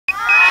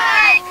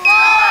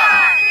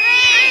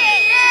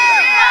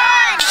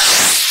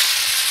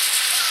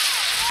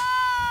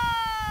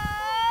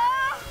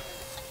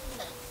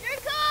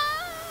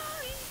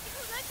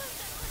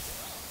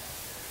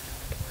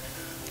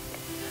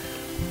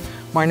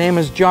My name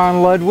is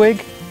John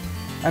Ludwig.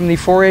 I'm the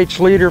 4-H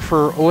leader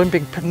for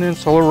Olympic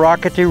Peninsula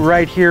rocketry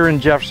right here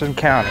in Jefferson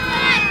County.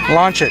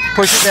 Launch it,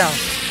 push it down.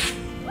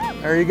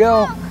 There you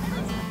go.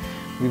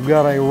 We've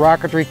got a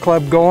rocketry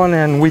club going,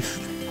 and we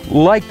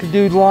like to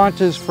do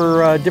launches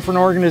for different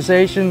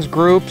organizations,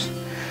 groups,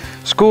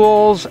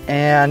 schools,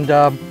 and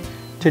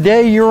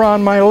today you're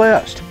on my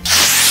list.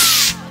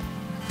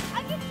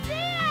 I can see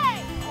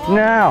it!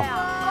 Now,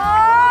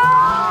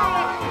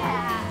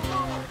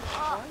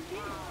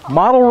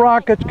 model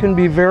rockets can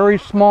be very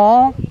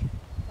small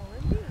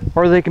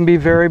or they can be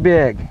very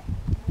big.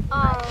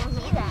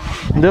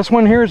 This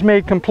one here is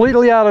made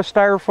completely out of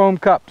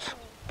styrofoam cups.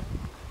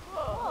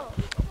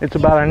 It's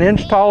about an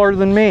inch taller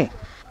than me.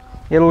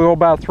 It'll go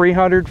about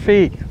 300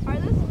 feet. Are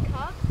those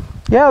cups?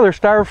 Yeah, they're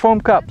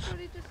styrofoam cups. That's what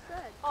he just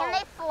said. Can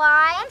they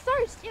fly? I'm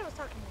sorry, Steve was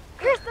talking to me.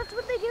 Chris, that's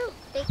what they do.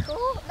 They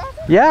cool?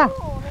 That's Yeah,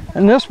 cool.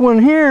 and this one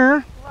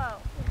here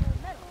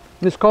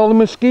Whoa. is called a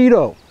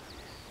mosquito.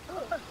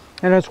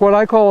 And it's what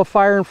I call a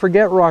fire and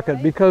forget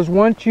rocket, because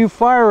once you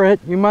fire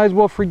it, you might as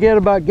well forget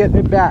about getting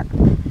it back.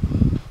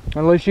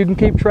 Unless you can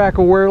keep track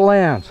of where it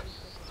lands.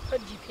 Put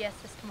a GPS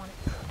system on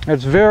it.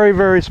 It's very,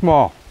 very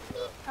small.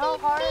 How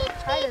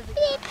high does it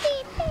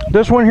go?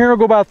 This one here will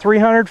go about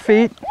 300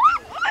 feet.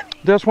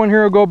 This one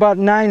here will go about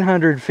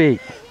 900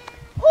 feet.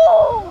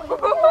 What's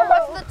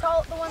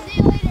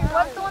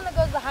the one that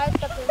goes the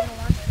highest up in the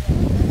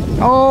launch?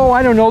 Oh,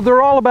 I don't know.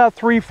 They're all about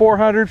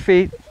 300-400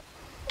 feet.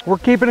 We're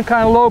keeping it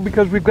kind of low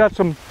because we've got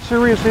some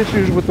serious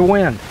issues with the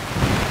wind.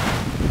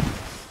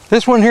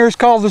 This one here is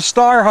called the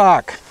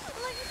Starhawk.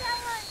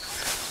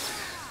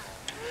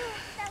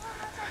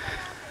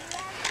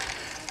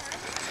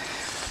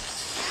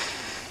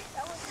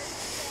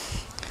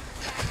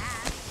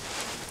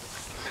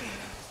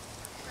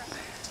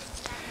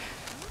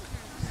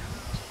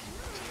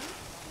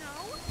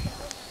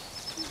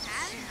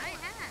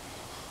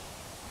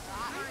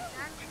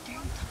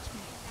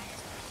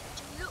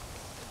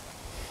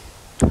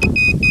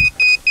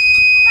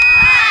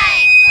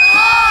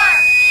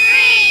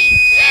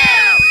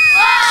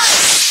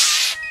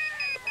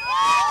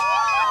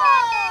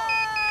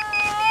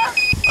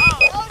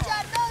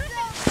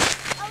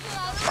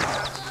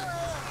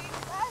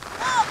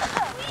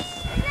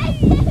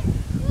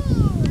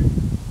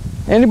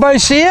 Anybody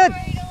see it?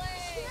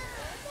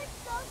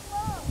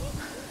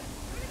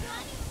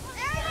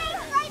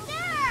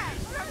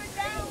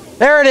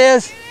 There it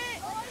is.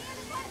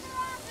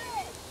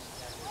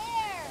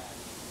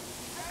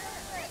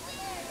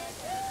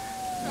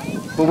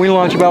 But we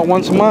launch about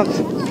once a month.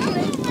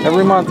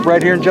 Every month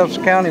right here in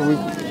Jefferson County.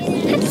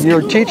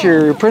 Your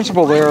teacher, your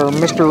principal there,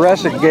 Mr.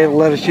 Ressick,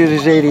 let us use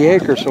his 80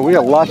 acres, so we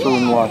have lots of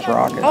room to launch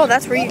rockets. Oh,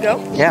 that's where you go?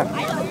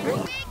 Yeah.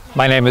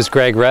 My name is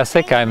Greg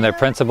Ressick. I'm the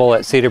principal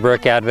at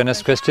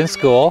Cedarbrook Christian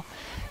School.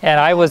 And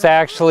I was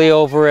actually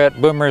over at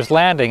Boomer's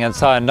Landing and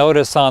saw a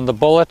notice on the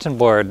bulletin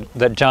board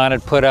that John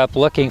had put up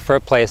looking for a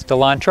place to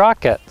launch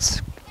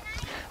rockets.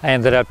 I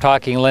ended up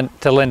talking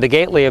to Linda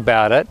Gately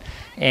about it,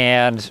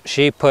 and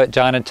she put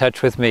John in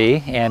touch with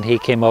me, and he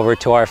came over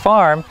to our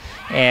farm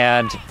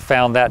and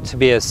found that to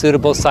be a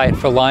suitable site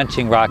for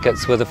launching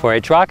rockets with the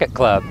 4-H Rocket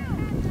Club.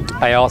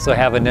 I also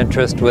have an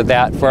interest with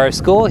that for our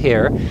school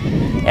here,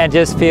 and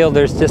just feel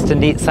there's just a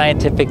neat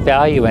scientific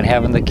value in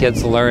having the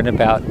kids learn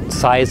about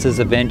sizes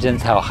of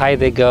engines, how high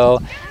they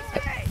go,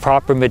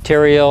 proper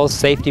materials,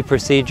 safety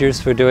procedures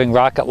for doing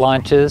rocket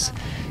launches,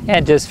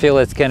 and just feel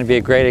it's going to be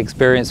a great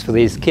experience for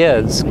these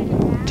kids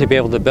to be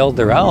able to build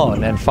their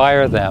own and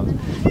fire them.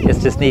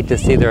 It's just neat to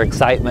see their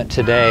excitement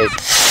today.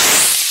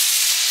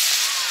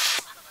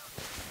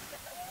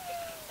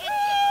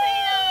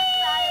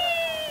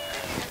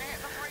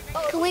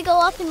 Can we go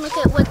up and look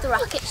at what the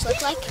rockets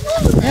look like?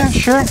 Yeah,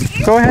 sure.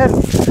 Go ahead.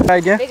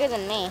 Idea. Bigger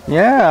than me.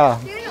 Yeah.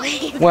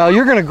 Well,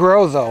 you're going to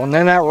grow though, and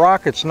then that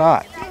rocket's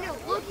not.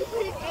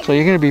 So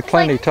you're going to be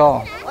plenty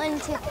tall. 1,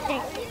 2, 3.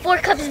 4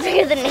 cups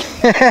bigger than me.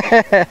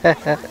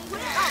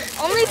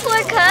 Only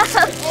 4 cups.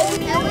 I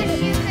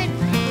wish you could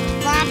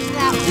launch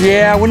that one.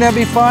 Yeah, wouldn't that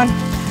be fun? I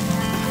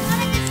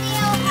wanted to see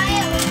how high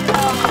it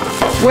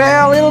would go.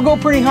 Well, it'll go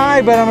pretty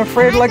high, but I'm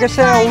afraid, like I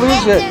said, I'll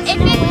lose it. If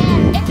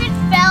it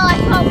fell, I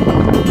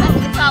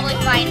could probably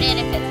find it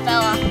if it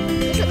fell off.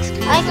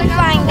 I could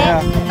find it.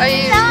 Yeah. Are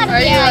you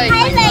like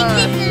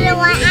this is the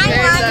one I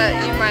scared that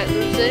you might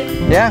lose it?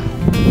 Yeah.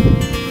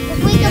 If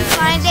we could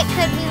find it,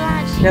 could we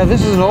launch it? Yeah,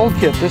 this is an old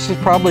kit. This is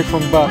probably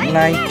from about 19...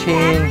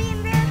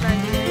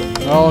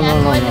 Oh, no,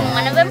 More no, than no.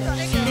 one of them?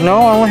 No,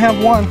 I only have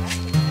one.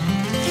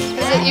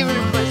 Is it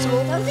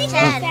irreplaceable?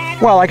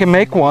 Well, I can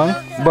make one,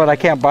 but I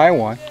can't buy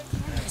one.